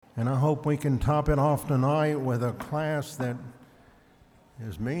And I hope we can top it off tonight with a class that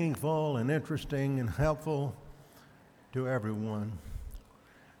is meaningful and interesting and helpful to everyone.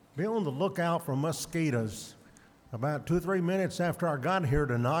 Be on the lookout for mosquitoes. About 2-3 minutes after I got here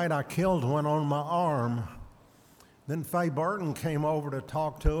tonight, I killed one on my arm. Then Faye Burton came over to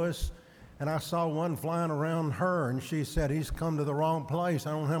talk to us, and I saw one flying around her, and she said, "He's come to the wrong place.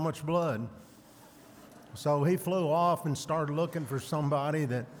 I don't have much blood." So he flew off and started looking for somebody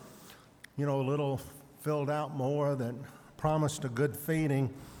that, a little filled out more, that promised a good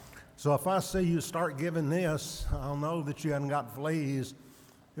feeding. So if I see you start giving this, I'll know that you haven't got fleas.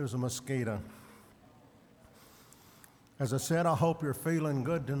 It was a mosquito. As I said, I hope you're feeling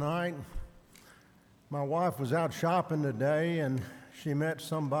good tonight. My wife was out shopping today, and she met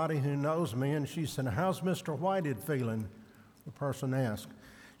somebody who knows me, and she said, "How's Mr. Whitehead feeling?" The person asked.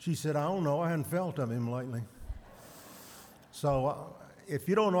 She said, "I don't know. I hadn't felt of him lately." So if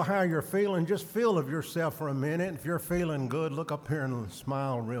you don't know how you're feeling, just feel of yourself for a minute. If you're feeling good, look up here and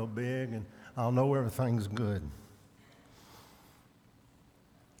smile real big, and I'll know everything's good.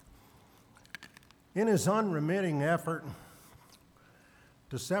 In his unremitting effort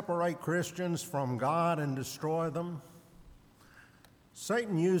to separate Christians from God and destroy them,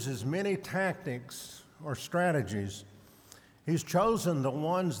 Satan uses many tactics or strategies. He's chosen the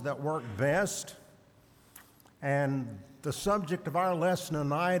ones that work best, and the subject of our lesson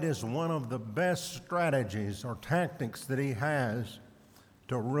tonight is one of the best strategies or tactics that he has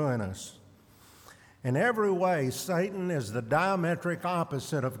to ruin us. In every way, Satan is the diametric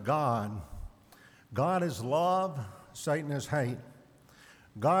opposite of God. God is love, Satan is hate.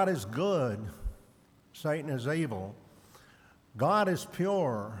 God is good, Satan is evil. God is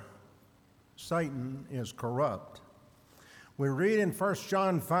pure, Satan is corrupt. We read in 1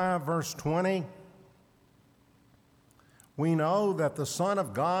 John 5, verse 20, "We know that the Son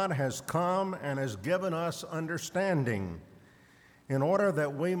of God has come and has given us understanding, in order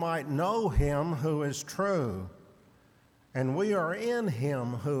that we might know him who is true. And we are in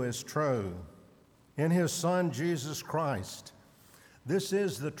him who is true, in his Son Jesus Christ. This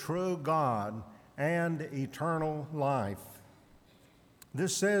is the true God and eternal life."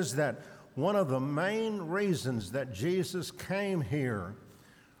 This says that one of the main reasons that Jesus came here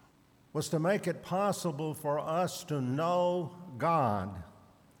was to make it possible for us to know God.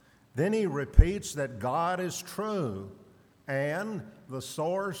 Then he repeats that God is true and the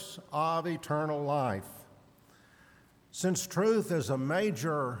source of eternal life. Since truth is a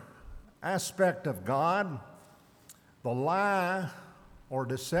major aspect of God, the lie or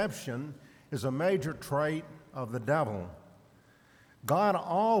deception is a major trait of the devil. God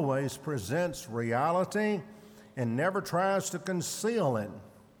always presents reality and never tries to conceal it.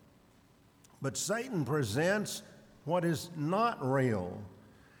 But Satan presents what is not real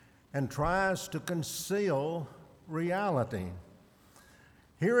and tries to conceal reality.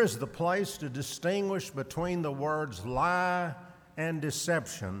 Here is the place to distinguish between the words lie and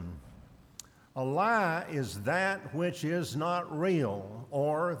deception. A lie is that which is not real,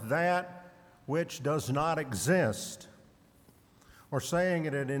 or that which does not exist. Or saying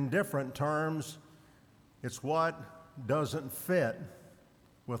it in different terms, it's what doesn't fit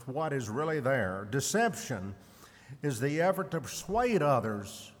with what is really there. Deception is the effort to persuade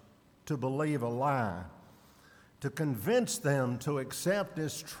others to believe a lie, to convince them to accept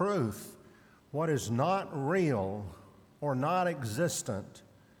as truth what is not real or not existent.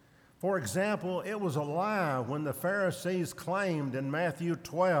 For example, it was a lie when the Pharisees claimed in Matthew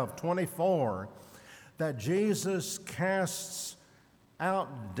 12:24 that Jesus casts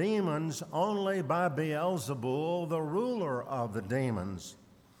out demons only by Beelzebul, the ruler of the demons.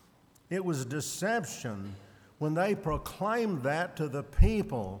 It was deception when they proclaimed that to the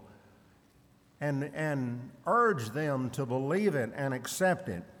people and urged them to believe it and accept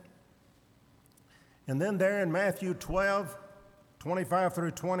it. And then there in Matthew 12:25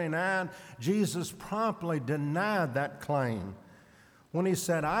 through 29, Jesus promptly denied that claim when he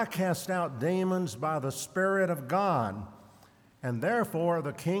said, "I cast out demons by the Spirit of God, and therefore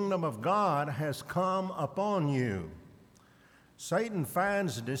the kingdom of God has come upon you." Satan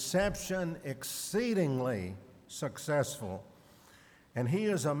finds deception exceedingly successful, and he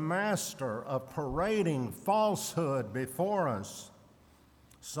is a master of parading falsehood before us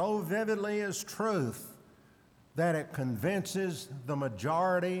so vividly as truth that it convinces the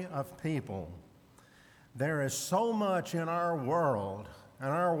majority of people. There is so much in our world and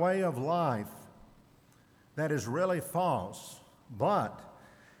our way of life that is really false, but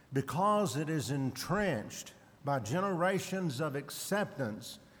because it is entrenched by generations of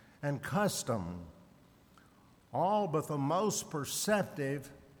acceptance and custom, all but the most perceptive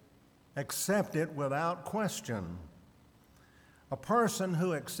accept it without question. A person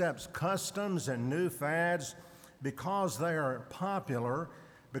who accepts customs and new fads because they are popular,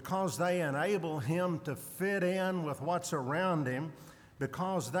 because they enable him to fit in with what's around him,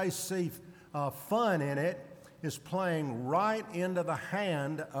 because they see fun in it, is playing right into the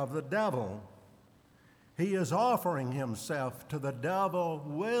hand of the devil. He is offering himself to the devil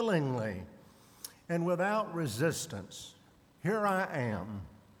willingly and without resistance. Here I am.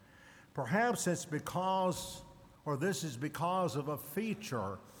 Perhaps it's because, or this is because of a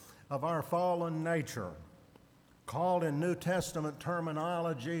feature of our fallen nature, called in New Testament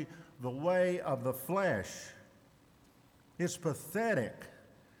terminology, the way of the flesh. It's pathetic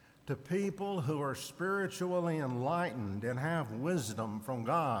to people who are spiritually enlightened and have wisdom from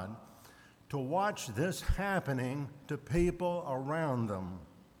God to watch this happening to people around them.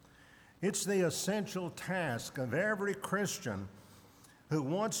 It's the essential task of every Christian who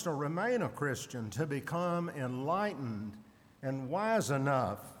wants to remain a Christian to become enlightened and wise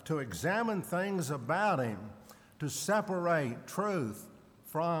enough to examine things about him, to separate truth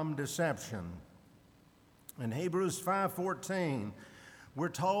from deception. In Hebrews 5:14, we're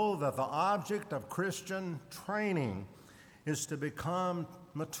told that the object of Christian training is to become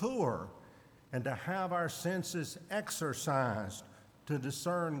mature and to have our senses exercised to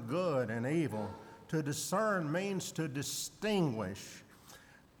discern good and evil. To discern means to distinguish,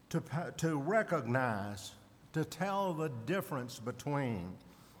 to recognize, to tell the difference between.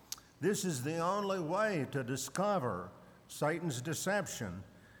 This is the only way to discover Satan's deception,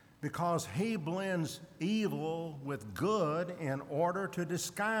 because he blends evil with good in order to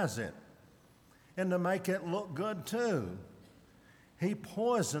disguise it and to make it look good too. He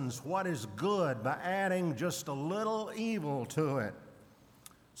poisons what is good by adding just a little evil to it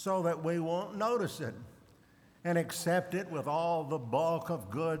so that we won't notice it and accept it with all the bulk of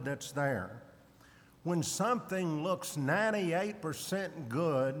good that's there. When something looks 98%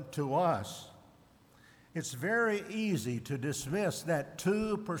 good to us, it's very easy to dismiss that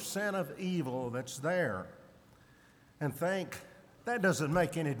 2% of evil that's there and think, that doesn't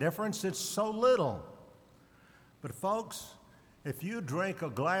make any difference, it's so little. But folks, if you drink a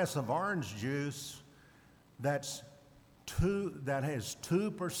glass of orange juice that has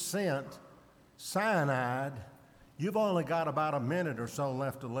 2% cyanide, you've only got about a minute or so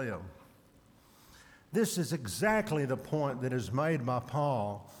left to live. This is exactly the point that is made by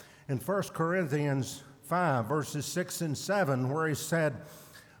Paul in 1 Corinthians 5, verses 6 and 7, where he said,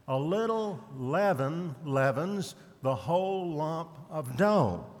 a little leaven leavens the whole lump of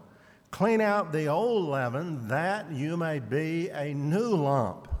dough. Clean out the old leaven, that you may be a new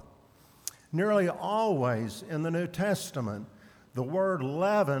lump. Nearly always in the New Testament, the word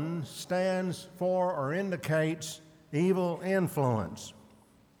leaven stands for or indicates evil influence.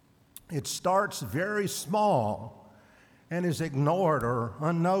 It starts very small and is ignored or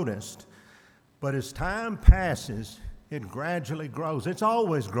unnoticed. But as time passes, it gradually grows. It's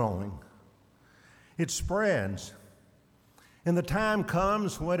always growing. It spreads. And the time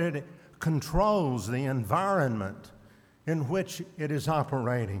comes when it controls the environment in which it is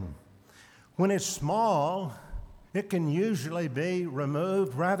operating. When it's small, it can usually be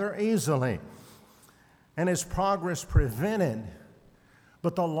removed rather easily, and its progress prevented.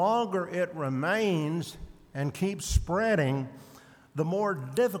 But the longer it remains and keeps spreading, the more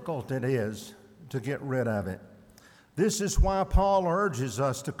difficult it is to get rid of it. This is why Paul urges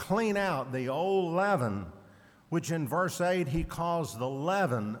us to clean out the old leaven, which in verse 8 he calls the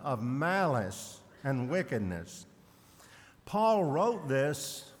leaven of malice and wickedness. Paul wrote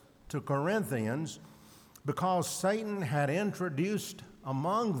this to Corinthians because Satan had introduced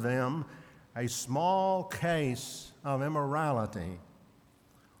among them a small case of immorality.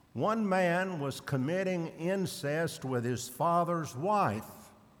 One man was committing incest with his father's wife,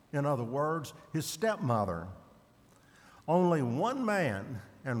 in other words, his stepmother. Only one man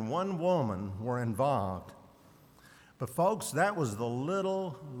and one woman were involved. But folks, that was the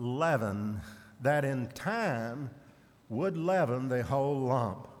little leaven that in time would leaven the whole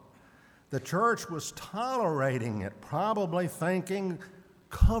lump. The church was tolerating it, probably thinking,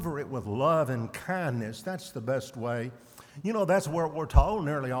 cover it with love and kindness. That's the best way. You know, that's what we're told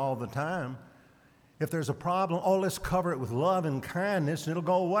nearly all the time. If there's a problem, let's cover it with love and kindness and it'll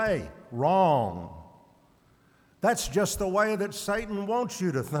go away. Wrong. That's just the way that Satan wants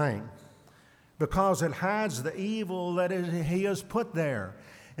you to think, because it hides the evil that he has put there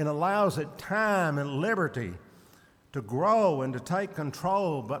and allows it time and liberty to grow and to take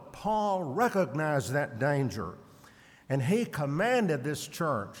control. But Paul recognized that danger, and he commanded this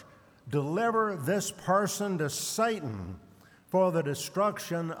church, deliver this person to Satan, for the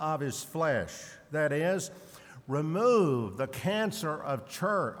destruction of his flesh. That is, remove the cancer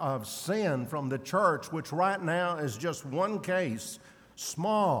of sin from the church, which right now is just one case,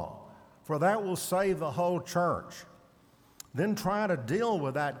 small, for that will save the whole church. Then try to deal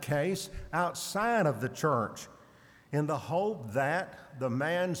with that case outside of the church in the hope that the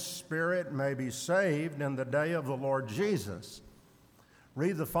man's spirit may be saved in the day of the Lord Jesus.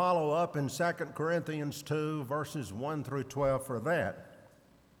 Read the follow-up in 2 Corinthians 2, verses 1 through 12 for that.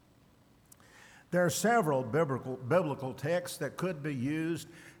 There are several biblical texts that could be used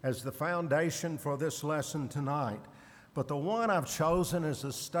as the foundation for this lesson tonight, but the one I've chosen is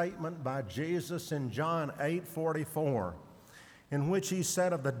a statement by Jesus in John 8:44, in which he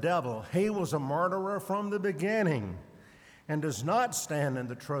said of the devil, "He was a murderer from the beginning and does not stand in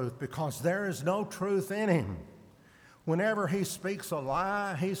the truth because there is no truth in him. Whenever he speaks a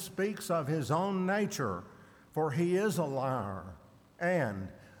lie, he speaks of his own nature, for he is a liar and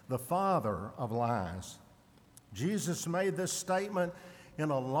the father of lies." Jesus made this statement in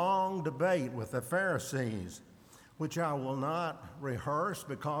a long debate with the Pharisees, which I will not rehearse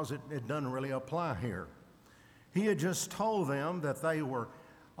because it doesn't really apply here. He had just told them that they were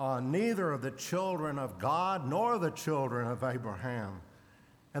neither of the children of God nor the children of Abraham,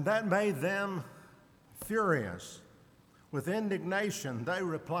 and that made them furious. With indignation, they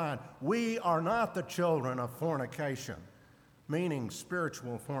replied, "We are not the children of fornication," meaning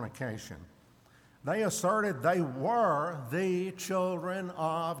spiritual fornication. They asserted they were the children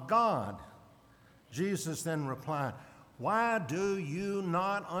of God. Jesus then replied, "Why do you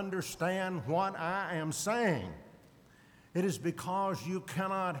not understand what I am saying? It is because you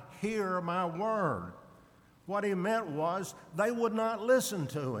cannot hear my word." What he meant was they would not listen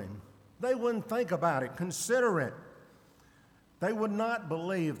to him. They wouldn't think about it, consider it. They would not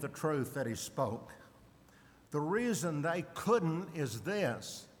believe the truth that he spoke. The reason they couldn't is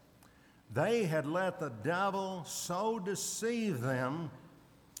this: they had let the devil so deceive them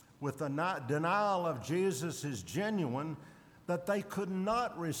with the denial of Jesus is genuine that they could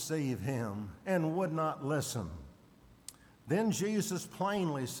not receive him and would not listen. Then Jesus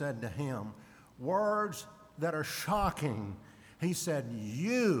plainly said to him words that are shocking. He said,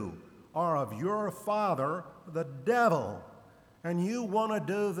 "You are of your father, the devil, and you want to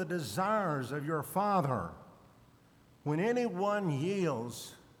do the desires of your father." When anyone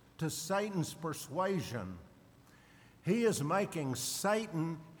yields to Satan's persuasion, he is making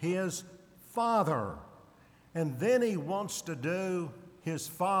Satan his father, and then he wants to do his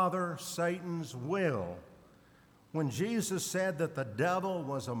father Satan's will. When Jesus said that the devil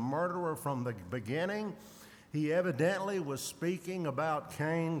was a murderer from the beginning, he evidently was speaking about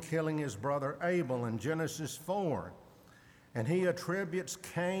Cain killing his brother Abel in Genesis 4, and he attributes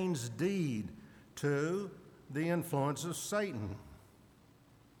Cain's deed to the influence of Satan.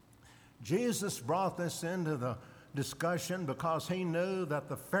 Jesus brought this into the discussion because he knew that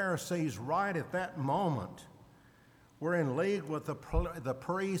the Pharisees right at that moment were in league with the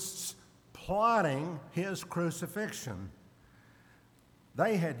priests plotting his crucifixion.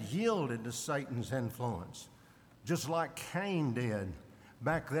 They had yielded to Satan's influence, just like Cain did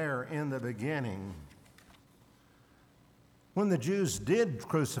back there in the beginning. When the Jews did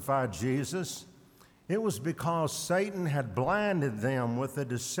crucify Jesus, it was because Satan had blinded them with the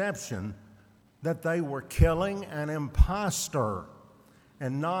deception that they were killing an impostor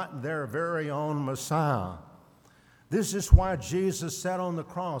and not their very own Messiah. This is why Jesus said on the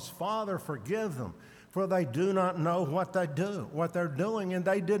cross, "Father, forgive them, for they do not know what they're doing," and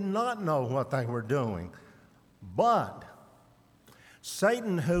they did not know what they were doing. But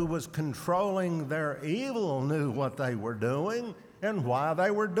Satan, who was controlling their evil, knew what they were doing and why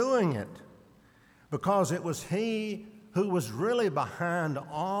they were doing it, because it was he who was really behind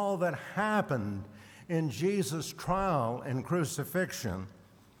all that happened in Jesus' trial and crucifixion.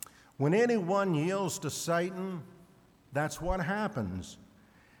 When anyone yields to Satan, that's what happens.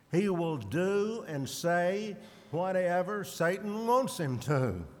 He will do and say whatever Satan wants him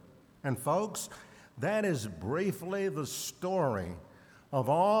to. And folks, that is briefly the story of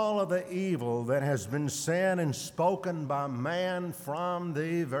all of the evil that has been said and spoken by man from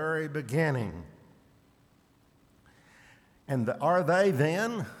the very beginning. And are they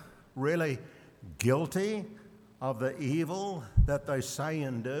then really guilty of the evil that they say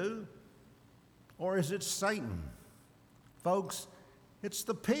and do? Or is it Satan? Folks, it's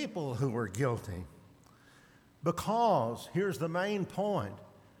the people who are guilty. Because, here's the main point,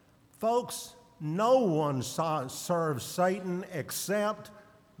 folks, no one serves Satan except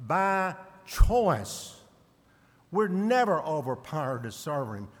by choice. We're never overpowered to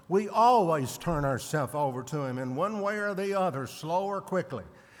serve Him. We always turn ourselves over to Him in one way or the other, slow or quickly.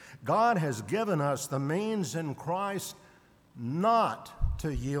 God has given us the means in Christ not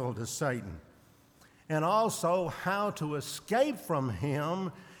to yield to Satan, and also how to escape from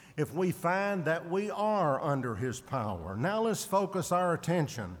him if we find that we are under his power. Now let's focus our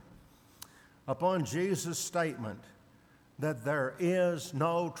attention upon Jesus' statement that there is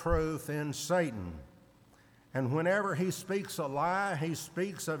no truth in Satan. And whenever he speaks a lie, he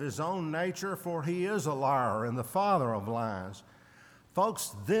speaks of his own nature, for he is a liar and the father of lies.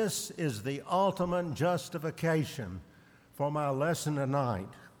 Folks, this is the ultimate justification for my lesson tonight,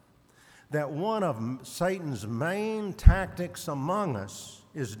 that one of Satan's main tactics among us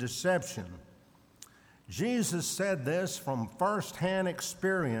is deception. Jesus said this from firsthand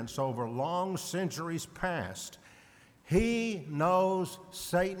experience over long centuries past. He knows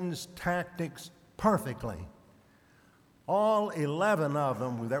Satan's tactics perfectly. All 11 of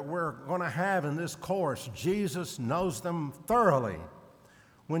them that we're going to have in this course, Jesus knows them thoroughly.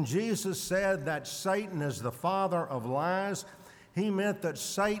 When Jesus said that Satan is the father of lies, he meant that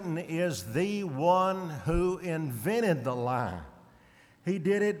Satan is the one who invented the lie. He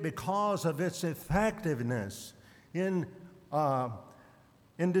did it because of its effectiveness in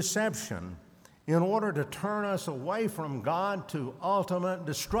deception, in order to turn us away from God to ultimate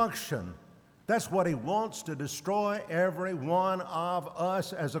destruction. That's what he wants, to destroy every one of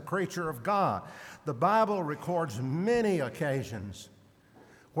us as a creature of God. The Bible records many occasions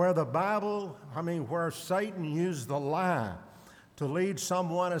where where Satan used the lie to lead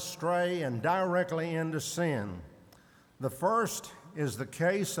someone astray and directly into sin. The first is the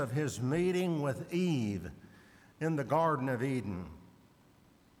case of his meeting with Eve in the Garden of Eden.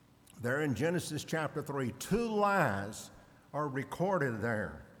 There in Genesis chapter 3, 2 lies are recorded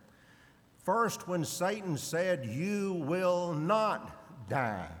there. First, when Satan said, "You will not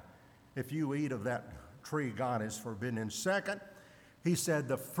die if you eat of that tree God has forbidden." And second, he said,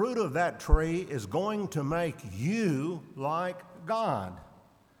 the fruit of that tree is going to make you like God.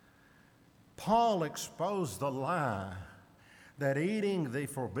 Paul exposed the lie that eating the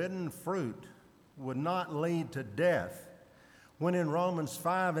forbidden fruit would not lead to death, when in Romans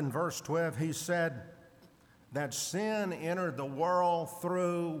 5 and verse 12 he said that sin entered the world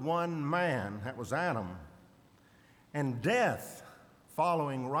through one man, that was Adam, and death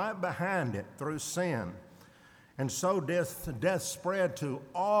following right behind it through sin. And so death spread to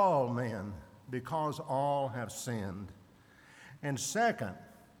all men because all have sinned. And second,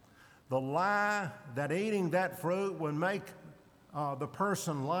 the lie that eating that fruit would make the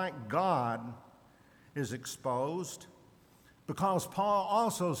person like God is exposed, because Paul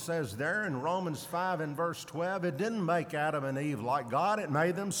also says there in Romans 5 and verse 12, it didn't make Adam and Eve like God, it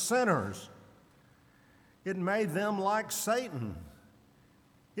made them sinners. It made them like Satan.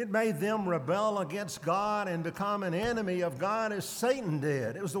 It made them rebel against God and become an enemy of God as Satan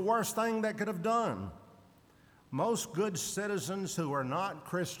did. It was the worst thing they could have done. Most good citizens who are not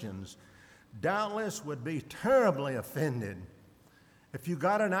Christians doubtless would be terribly offended if you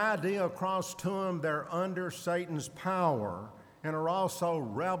got an idea across to them they're under Satan's power and are also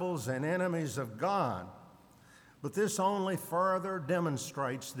rebels and enemies of God. But this only further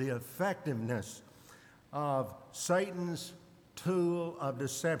demonstrates the effectiveness of Satan's tool of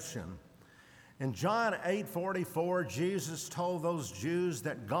deception. In John 8:44, Jesus told those Jews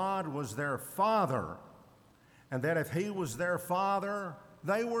that God was their Father, and that if he was their Father,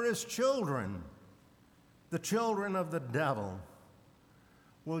 they were his children, the children of the devil.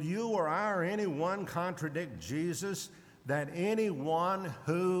 Will you or I or anyone contradict Jesus that anyone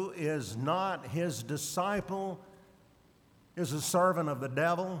who is not his disciple is a servant of the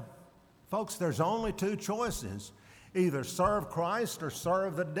devil? Folks, there's only 2 choices. Either serve Christ or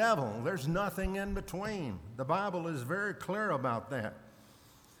serve the devil. There's nothing in between. The Bible is very clear about that.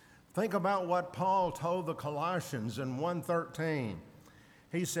 Think about what Paul told the Colossians in 1:13.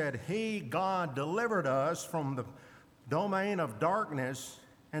 He said, He, God, delivered us from the domain of darkness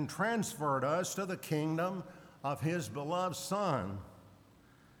and transferred us to the kingdom of his beloved Son.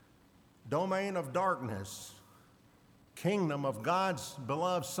 Domain of darkness, kingdom of God's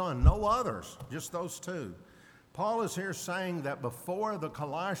beloved Son, no others, just those 2. Paul is here saying that before the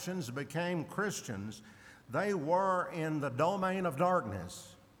Colossians became Christians, they were in the domain of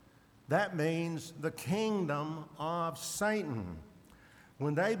darkness. That means the kingdom of Satan.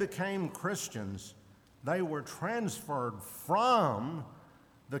 When they became Christians, they were transferred from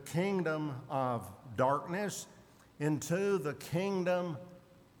the kingdom of darkness into the kingdom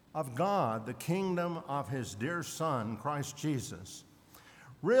of God, the kingdom of his dear Son, Christ Jesus.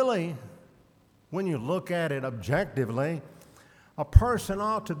 Really, when you look at it objectively, a person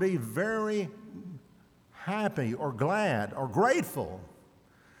ought to be very happy or glad or grateful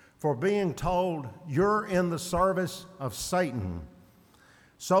for being told you're in the service of Satan,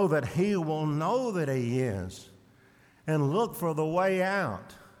 so that he will know that he is and look for the way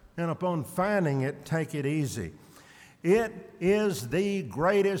out, and upon finding it, take it easy. It is the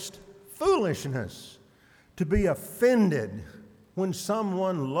greatest foolishness to be offended when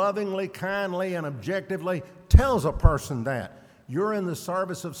someone lovingly, kindly, and objectively tells a person that you're in the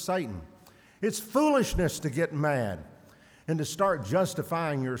service of Satan. It's foolishness to get mad and to start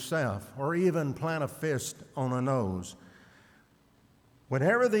justifying yourself or even plant a fist on a nose.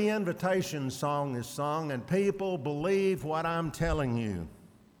 Whenever the invitation song is sung and people believe what I'm telling you,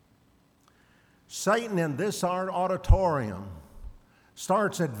 Satan in this auditorium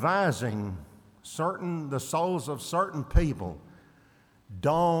starts advising the souls of certain people.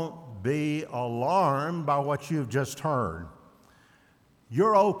 Don't be alarmed by what you've just heard.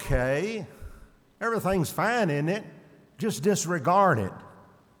 You're okay. Everything's fine, isn't it? Just disregard it.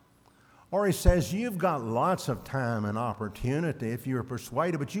 Or he says, you've got lots of time and opportunity if you're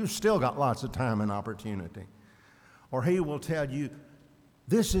persuaded, but you've still got lots of time and opportunity. Or he will tell you,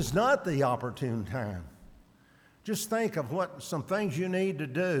 this is not the opportune time. Just think of some things you need to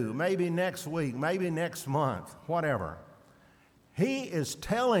do, maybe next week, maybe next month, whatever. He is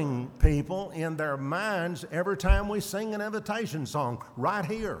telling people in their minds every time we sing an invitation song, right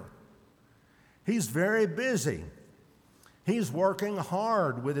here. He's very busy. He's working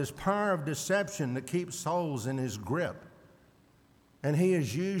hard with his power of deception to keep souls in his grip. And he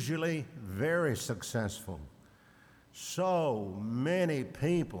is usually very successful. So many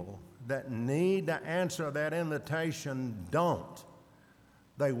people that need to answer that invitation don't.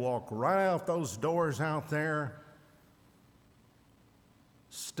 They walk right out those doors out there,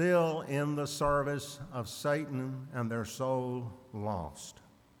 still in the service of Satan and their soul lost.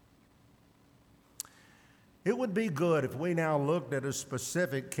 It would be good if we now looked at a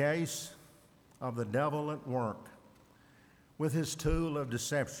specific case of the devil at work with his tool of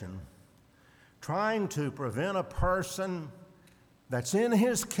deception, trying to prevent a person that's in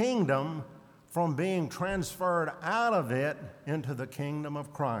his kingdom from being transferred out of it into the kingdom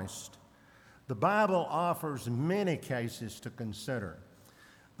of Christ. The Bible offers many cases to consider.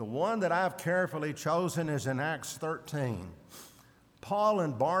 The one that I've carefully chosen is in Acts 13. Paul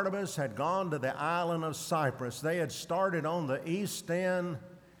and Barnabas had gone to the island of Cyprus. They had started on the east end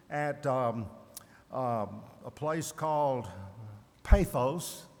at a place called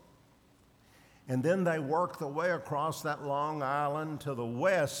Paphos, and then they worked their way across that long island to the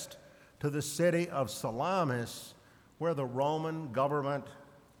west to the city of Salamis, where the Roman government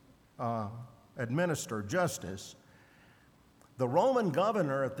administered justice. The Roman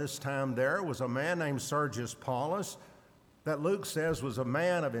governor at this time there was a man named Sergius Paulus, that Luke says was a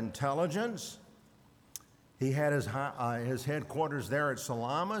man of intelligence. He had his headquarters there at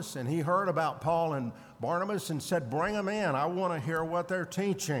Salamis, and he heard about Paul and Barnabas and said, bring them in. I want to hear what they're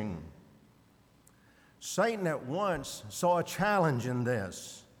teaching. Satan at once saw a challenge in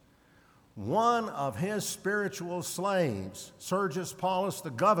this. One of his spiritual slaves, Sergius Paulus, the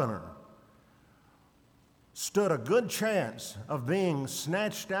governor, stood a good chance of being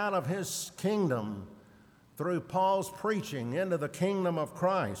snatched out of his kingdom through Paul's preaching into the kingdom of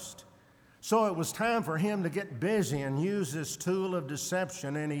Christ. So it was time for him to get busy and use this tool of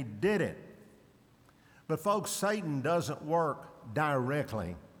deception, and he did it. But folks, Satan doesn't work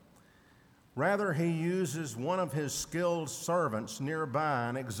directly. Rather, he uses one of his skilled servants nearby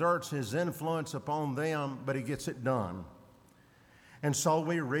and exerts his influence upon them, but he gets it done. And so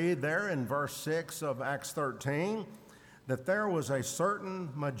we read there in verse 6 of Acts 13 that there was a certain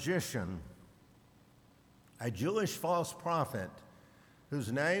magician, a Jewish false prophet,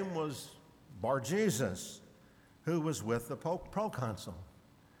 whose name was Bar-Jesus, who was with the proconsul.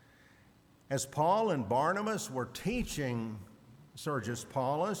 As Paul and Barnabas were teaching Sergius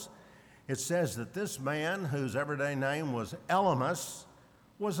Paulus, it says that this man, whose everyday name was Elymas,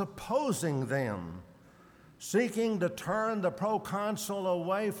 was opposing them, seeking to turn the proconsul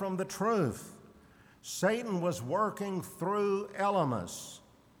away from the truth. Satan was working through Elymas,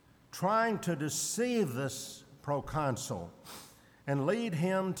 trying to deceive this proconsul and lead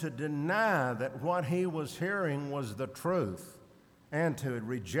him to deny that what he was hearing was the truth and to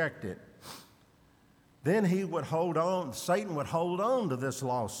reject it. Then Satan would hold on to this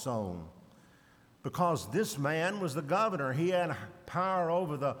lost soul, because this man was the governor. He had power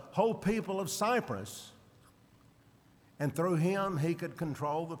over the whole people of Cyprus, and through him he could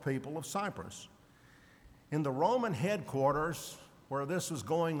control the people of Cyprus. In the Roman headquarters where this was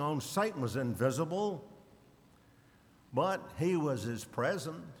going on, Satan was invisible, but he was as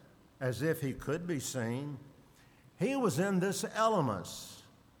present as if he could be seen. He was in this Elymas,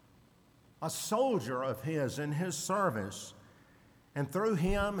 a soldier of his in his service, and through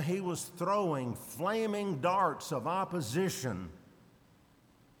him he was throwing flaming darts of opposition,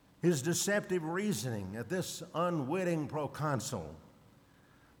 his deceptive reasoning at this unwitting proconsul.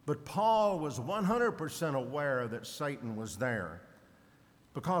 But Paul was 100% aware that Satan was there,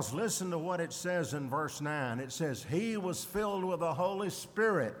 because listen to what it says in verse 9. It says, he was filled with the Holy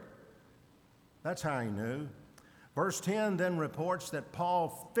Spirit. That's how he knew. Verse 10 then reports that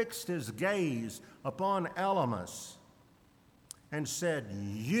Paul fixed his gaze upon Elymas and said,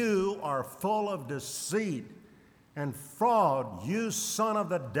 you are full of deceit and fraud, you son of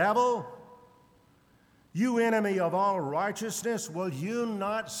the devil. You enemy of all righteousness, will you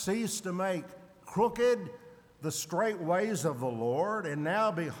not cease to make crooked the straight ways of the Lord? And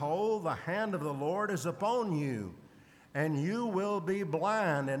now behold, the hand of the Lord is upon you, and you will be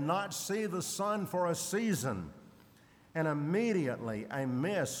blind and not see the sun for a season. And immediately a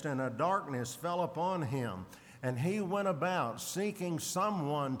mist and a darkness fell upon him, and he went about seeking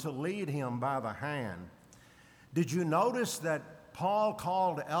someone to lead him by the hand. Did you notice that Paul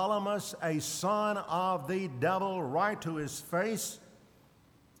called Elymas a son of the devil right to his face?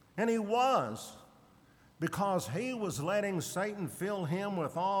 And he was, because he was letting Satan fill him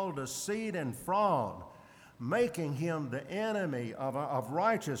with all deceit and fraud, making him the enemy of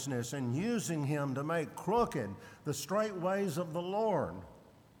righteousness and using him to make crooked the straight ways of the Lord.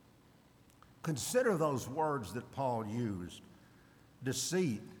 Consider those words that Paul used: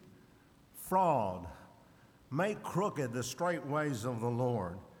 deceit, fraud, make crooked the straight ways of the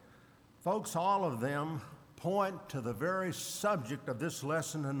Lord. Folks, all of them point to the very subject of this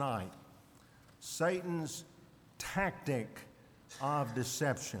lesson tonight: Satan's tactic of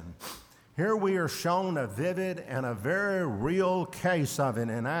deception. Here we are shown a vivid and a very real case of it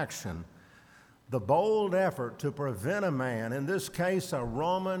in action. The bold effort to prevent a man, in this case a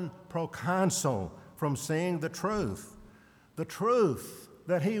Roman proconsul, from seeing the truth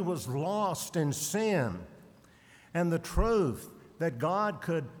that he was lost in sin, and the truth that God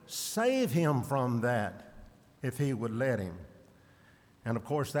could save him from that if he would let him. And of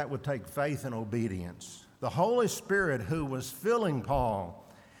course, that would take faith and obedience. The Holy Spirit, who was filling Paul,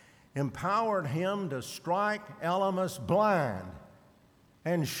 empowered him to strike Elymas blind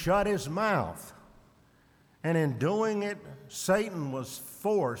and shut his mouth. And in doing it, Satan was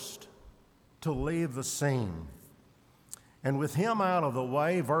forced to leave the scene. And with him out of the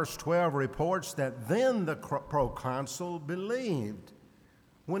way, verse 12 reports that then the proconsul believed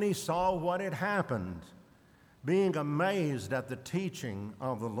when he saw what had happened, being amazed at the teaching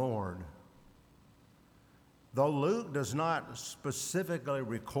of the Lord. Though Luke does not specifically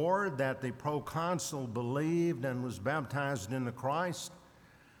record that the proconsul believed and was baptized into Christ,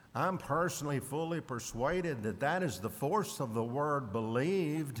 I'm personally fully persuaded that that is the force of the word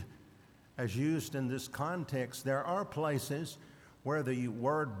believed as used in this context. There are places where the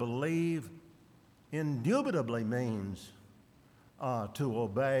word believe indubitably means to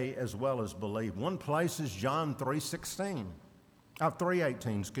obey as well as believe. One place is John 3:18.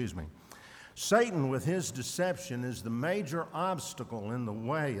 Satan, with his deception, is the major obstacle in the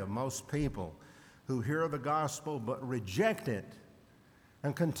way of most people who hear the gospel but reject it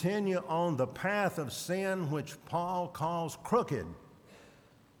and continue on the path of sin which Paul calls crooked.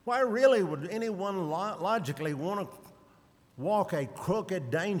 Why really would anyone logically want to walk a crooked,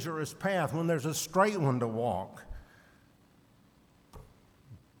 dangerous path when there's a straight one to walk?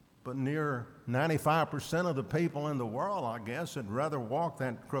 But near 95% of the people in the world, I guess, would rather walk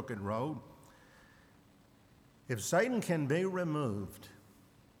that crooked road. If Satan can be removed,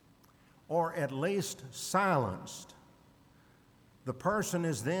 or at least silenced, the person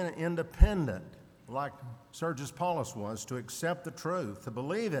is then independent, like Sergius Paulus was, to accept the truth, to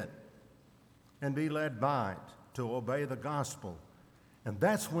believe it, and be led by it, to obey the gospel. And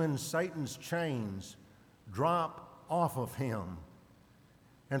that's when Satan's chains drop off of him.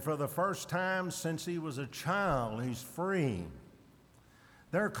 And for the first time since he was a child, he's free.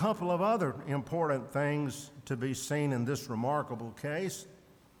 There are a couple of other important things to be seen in this remarkable case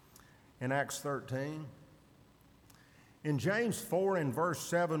in Acts 13. In James 4 and verse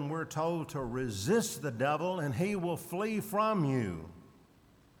 7, we're told to resist the devil and he will flee from you.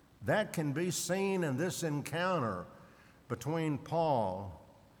 That can be seen in this encounter between Paul,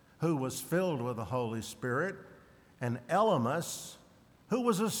 who was filled with the Holy Spirit, and Elymas, who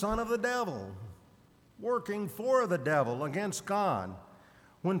was a son of the devil, working for the devil against God.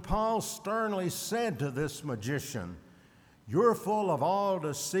 When Paul sternly said to this magician, You're full of all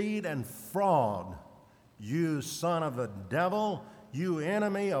deceit and fraud, you son of the devil, you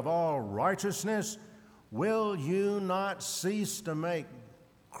enemy of all righteousness. Will you not cease to make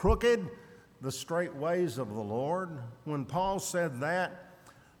crooked the straight ways of the Lord? When Paul said that,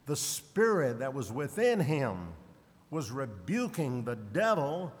 the spirit that was within him was rebuking the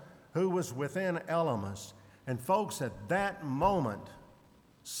devil who was within Elymas. And folks, at that moment,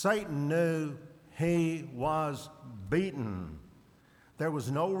 Satan knew he was beaten. There was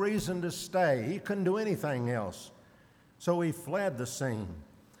no reason to stay. He couldn't do anything else. So he fled the scene.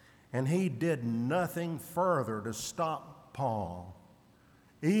 And he did nothing further to stop Paul,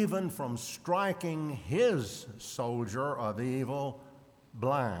 even from striking his soldier of evil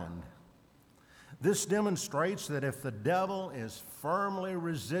blind. This demonstrates that if the devil is firmly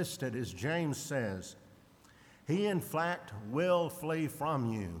resisted, as James says, he in fact will flee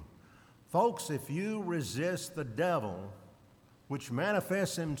from you. Folks, if you resist the devil, which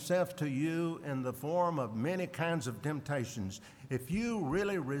manifests himself to you in the form of many kinds of temptations, if you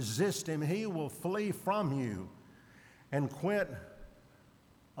really resist him, he will flee from you and quit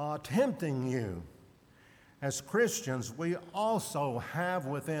tempting you. As Christians, we also have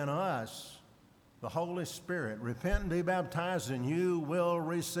within us the Holy Spirit. Repent and be baptized, and you will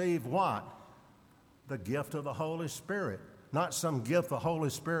receive what? The gift of the Holy Spirit. Not some gift the Holy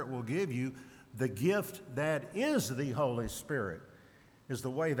Spirit will give you. The gift that is the Holy Spirit is the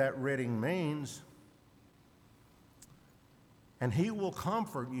way that reading means. And he will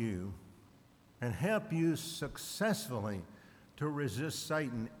comfort you and help you successfully to resist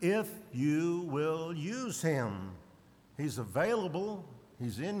Satan if you will use him. He's available.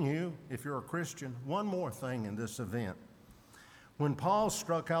 He's in you if you're a Christian. One more thing in this event. When Paul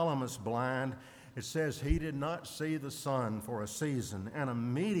struck Elymas blind, it says he did not see the sun for a season, and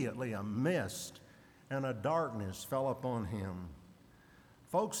immediately a mist and a darkness fell upon him.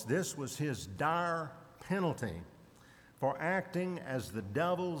 Folks, this was his dire penalty for acting as the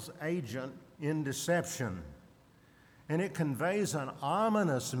devil's agent in deception. And it conveys an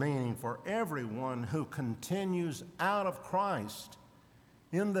ominous meaning for everyone who continues out of Christ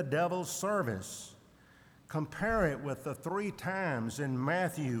in the devil's service. Compare it with the 3 times in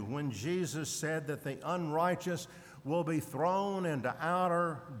Matthew when Jesus said that the unrighteous will be thrown into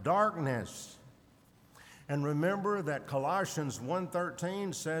outer darkness. And remember that Colossians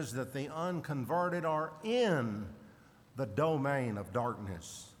 1:13 says that the unconverted are in the domain of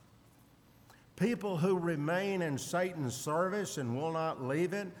darkness. People who remain in Satan's service and will not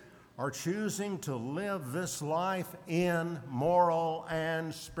leave it are choosing to live this life in moral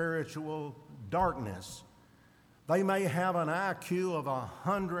and spiritual darkness. They may have an IQ of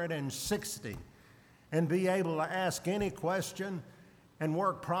 160 and be able to ask any question and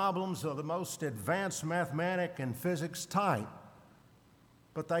work problems of the most advanced mathematics and physics type.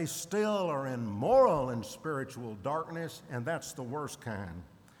 But they still are in moral and spiritual darkness, and that's the worst kind.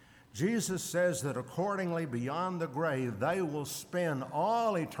 Jesus says that accordingly, beyond the grave, they will spend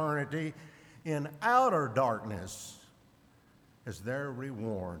all eternity in outer darkness as their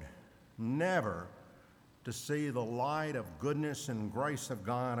reward, never to see the light of goodness and grace of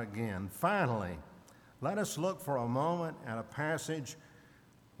God again. Finally, let us look for a moment at a passage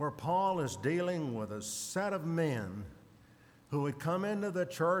where Paul is dealing with a set of men who had come into the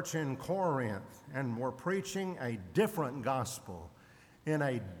church in Corinth and were preaching a different gospel in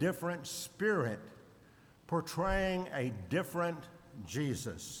a different spirit, portraying a different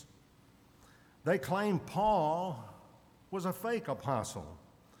Jesus. They claimed Paul was a fake apostle,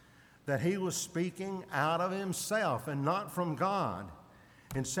 that he was speaking out of himself and not from God.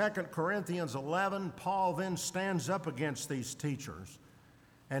 In 2 Corinthians 11, Paul then stands up against these teachers,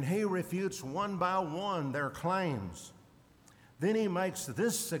 and he refutes one by one their claims. Then he makes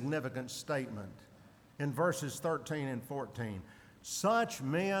this significant statement in verses 13 and 14. Such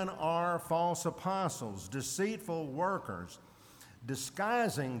men are false apostles, deceitful workers,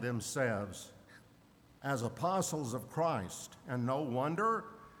 disguising themselves as apostles of Christ. And no wonder,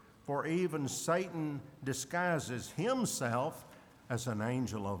 for even Satan disguises himself as an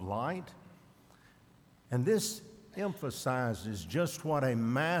angel of light. And this emphasizes just what a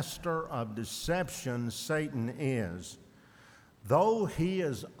master of deception Satan is. Though he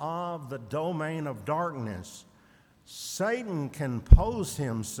is of the domain of darkness, Satan can pose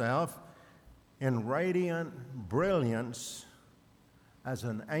himself in radiant brilliance as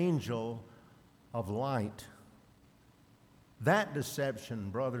an angel of light. That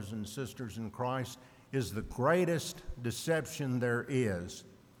deception, brothers and sisters in Christ, is the greatest deception there is.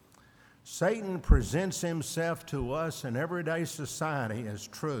 Satan presents himself to us in everyday society as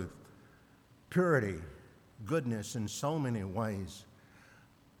truth, purity, goodness in so many ways.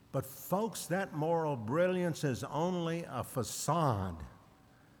 But folks, that moral brilliance is only a facade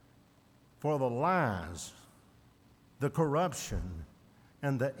for the lies, the corruption,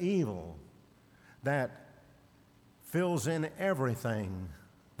 and the evil that fills in everything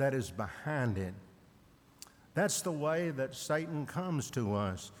that is behind it. That's the way that Satan comes to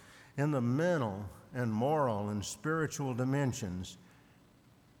us in the mental and moral and spiritual dimensions.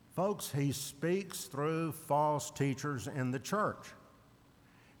 Folks, he speaks through false teachers in the church.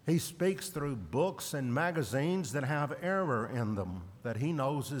 He speaks through books and magazines that have error in them that he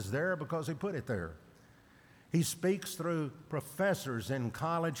knows is there because he put it there. He speaks through professors in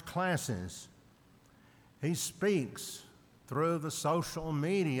college classes. He speaks through the social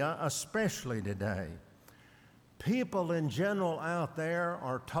media, especially today. People in general out there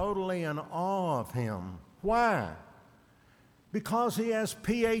are totally in awe of him. Why? Because he has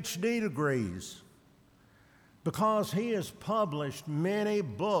PhD degrees. Because he has published many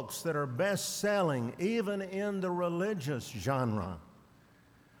books that are best-selling, even in the religious genre.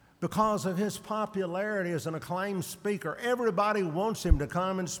 Because of his popularity as an acclaimed speaker, everybody wants him to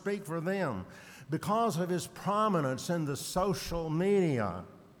come and speak for them. Because of his prominence in the social media.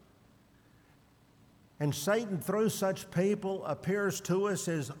 And Satan, through such people, appears to us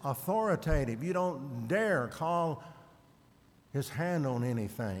as authoritative. You don't dare call his hand on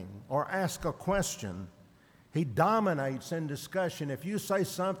anything or ask a question. He dominates in discussion. If you say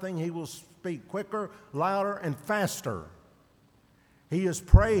something, he will speak quicker, louder, and faster. He is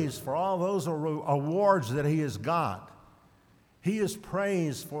praised for all those awards that he has got. He is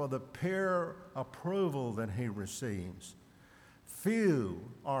praised for the peer approval that he receives. Few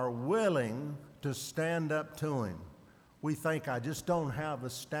are willing to stand up to him. We think, I just don't have the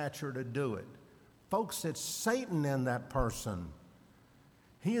stature to do it. Folks, it's Satan in that person.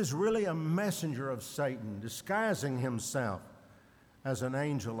 He is really a messenger of Satan, disguising himself as an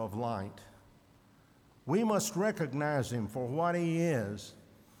angel of light. We must recognize him for what he is,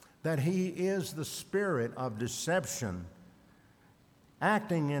 that he is the spirit of deception,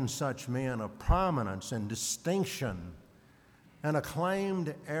 acting in such men of prominence and distinction and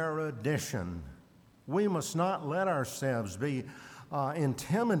acclaimed erudition. We must not let ourselves be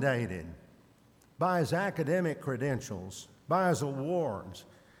intimidated by his academic credentials, by his awards,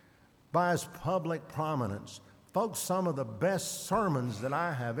 by his public prominence. Folks, some of the best sermons that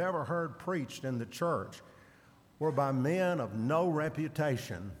I have ever heard preached in the church were by men of no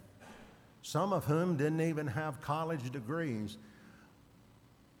reputation, some of whom didn't even have college degrees.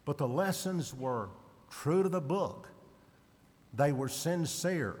 But the lessons were true to the book. They were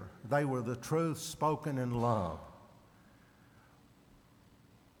sincere. They were the truth spoken in love.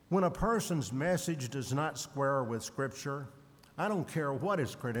 When a person's message does not square with Scripture, I don't care what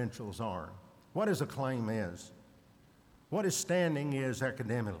his credentials are, what his acclaim is, what his standing is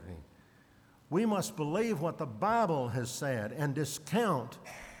academically. We must believe what the Bible has said and discount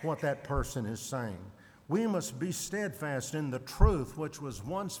what that person is saying. We must be steadfast in the truth which was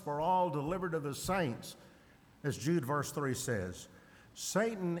once for all delivered to the saints, as Jude verse 3 says.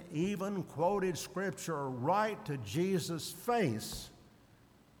 Satan even quoted Scripture right to Jesus' face,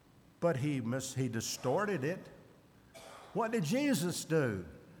 but he distorted it. What did Jesus do?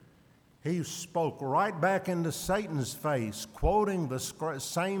 He spoke right back into Satan's face, quoting the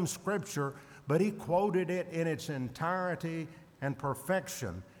same Scripture, but he quoted it in its entirety and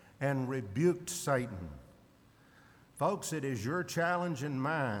perfection and rebuked Satan. Folks, it is your challenge and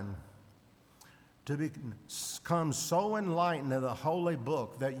mine to become so enlightened in the Holy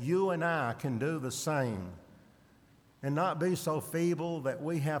Book that you and I can do the same and not be so feeble that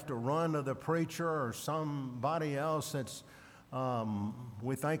we have to run to the preacher or somebody else that's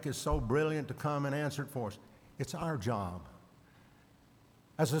we think is so brilliant to come and answer it for us. It's our job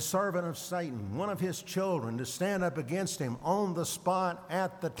as a servant of Satan, one of his children, to stand up against him on the spot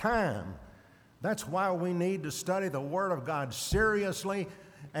at the time. That's why we need to study the Word of God seriously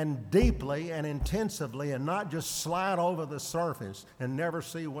and deeply and intensively, and not just slide over the surface and never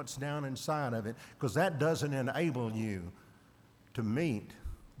see what's down inside of it, because that doesn't enable you to meet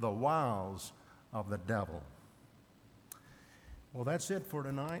the wiles of the devil. Well, that's it for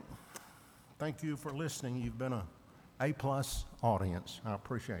tonight. Thank you for listening. You've been an A+ audience. I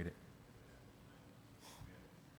appreciate it.